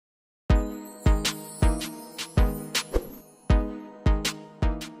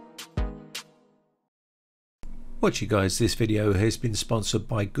Watch you guys, this video has been sponsored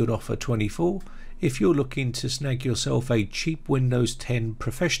by Good Offer 24. If you're looking to snag yourself a cheap Windows 10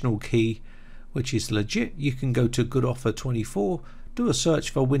 professional key which is legit, you can go to Good Offer 24, do a search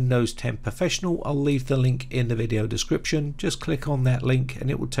for Windows 10 Professional. I'll leave the link in the video description. Just click on that link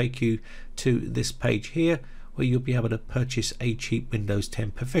and it will take you to this page here where you'll be able to purchase a cheap Windows 10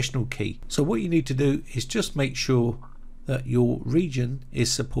 Professional key. So what you need to do is just make sure that your region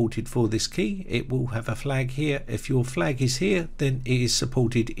is supported for this key. It will have a flag here. If your flag is here, then it is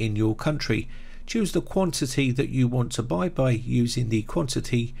supported in your country. Choose the quantity that you want to buy by using the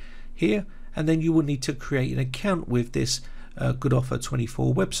quantity here, and then you will need to create an account with this Good Offer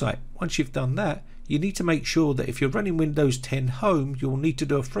 24 website. Once you've done that, you need to make sure that if you're running Windows 10 Home, you'll need to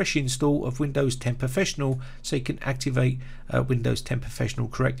do a fresh install of Windows 10 Professional so you can activate Windows 10 Professional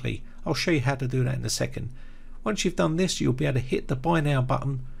correctly. I'll show you how to do that in a second. Once you've done this, you'll be able to hit the Buy Now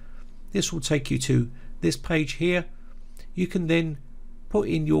button. This will take you to this page here. You can then put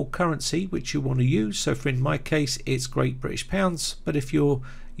in your currency which you want to use. So for in my case, it's Great British Pounds, but if you're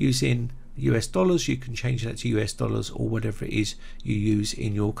using US dollars, you can change that to US dollars or whatever it is you use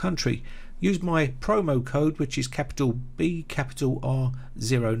in your country. Use my promo code, which is capital B, capital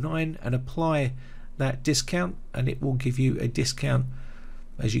R09, and apply that discount, and it will give you a discount,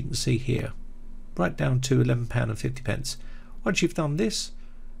 as you can see here, right down to £11.50. Once you've done this,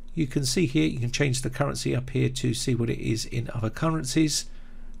 you can see here, you can change the currency up here to see what it is in other currencies,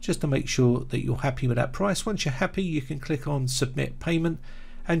 just to make sure that you're happy with that price. Once you're happy, you can click on Submit Payment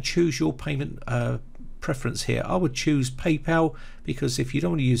and choose your payment preference here. I would choose PayPal, because if you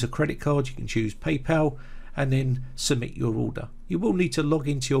don't want to use a credit card, you can choose PayPal and then submit your order. You will need to log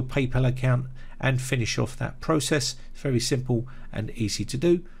into your PayPal account and finish off that process. It's very simple and easy to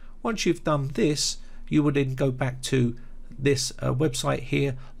do. Once you've done this, you would then go back to this website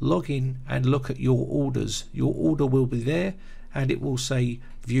here, log in and look at your orders. Your order will be there and it will say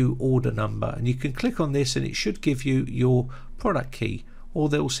view order number, and you can click on this and it should give you your product key, or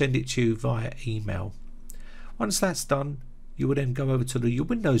they'll send it to you via email. Once that's done, you will then go over to your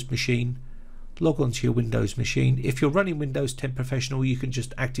Windows machine, log on to your Windows machine. If you're running Windows 10 Professional, you can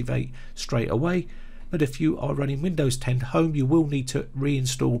just activate straight away. But if you are running Windows 10 Home, you will need to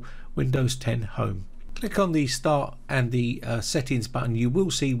reinstall Windows 10 Home. Click on the Start and the Settings button. You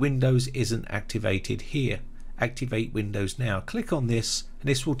will see Windows isn't activated here. Activate Windows now. Click on this and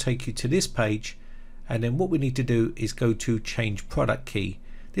this will take you to this page, and then what we need to do is go to Change Product Key.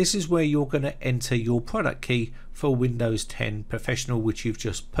 This is where you're going to enter your product key for Windows 10 Professional which you've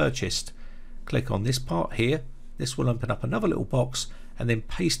just purchased. Click on this part here. This will open up another little box, and then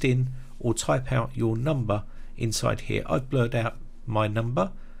paste in or type out your number inside here. I've blurred out my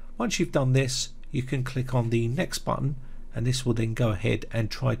number. Once you've done this, you can click on the Next button, and this will then go ahead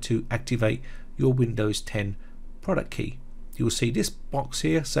and try to activate your Windows 10 product key. You'll see this box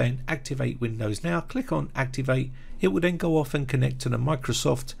here saying Activate Windows Now. Click on Activate. It will then go off and connect to the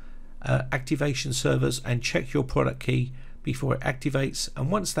Microsoft activation servers and check your product key before it activates, and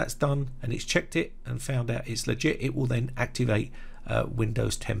once that's done and it's checked it and found out it's legit, it will then activate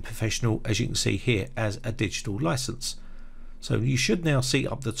Windows 10 Professional, as you can see here, as a digital license. So you should now see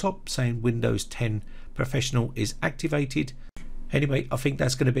up the top saying Windows 10 Professional is activated. Anyway, I think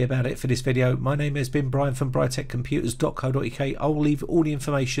that's going to be about it for this video. My name has been Brian from briteccomputers.co.uk. I will leave all the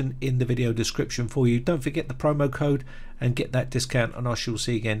information in the video description for you. Don't forget the promo code and get that discount, and I shall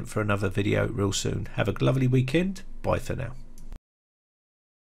see you again for another video real soon. Have a lovely weekend. Bye for now.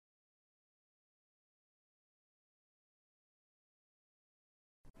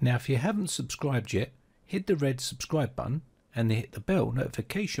 Now, if you haven't subscribed yet, hit the red subscribe button and then hit the bell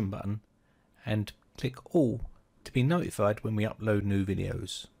notification button and click all to be notified when we upload new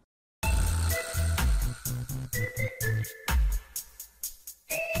videos.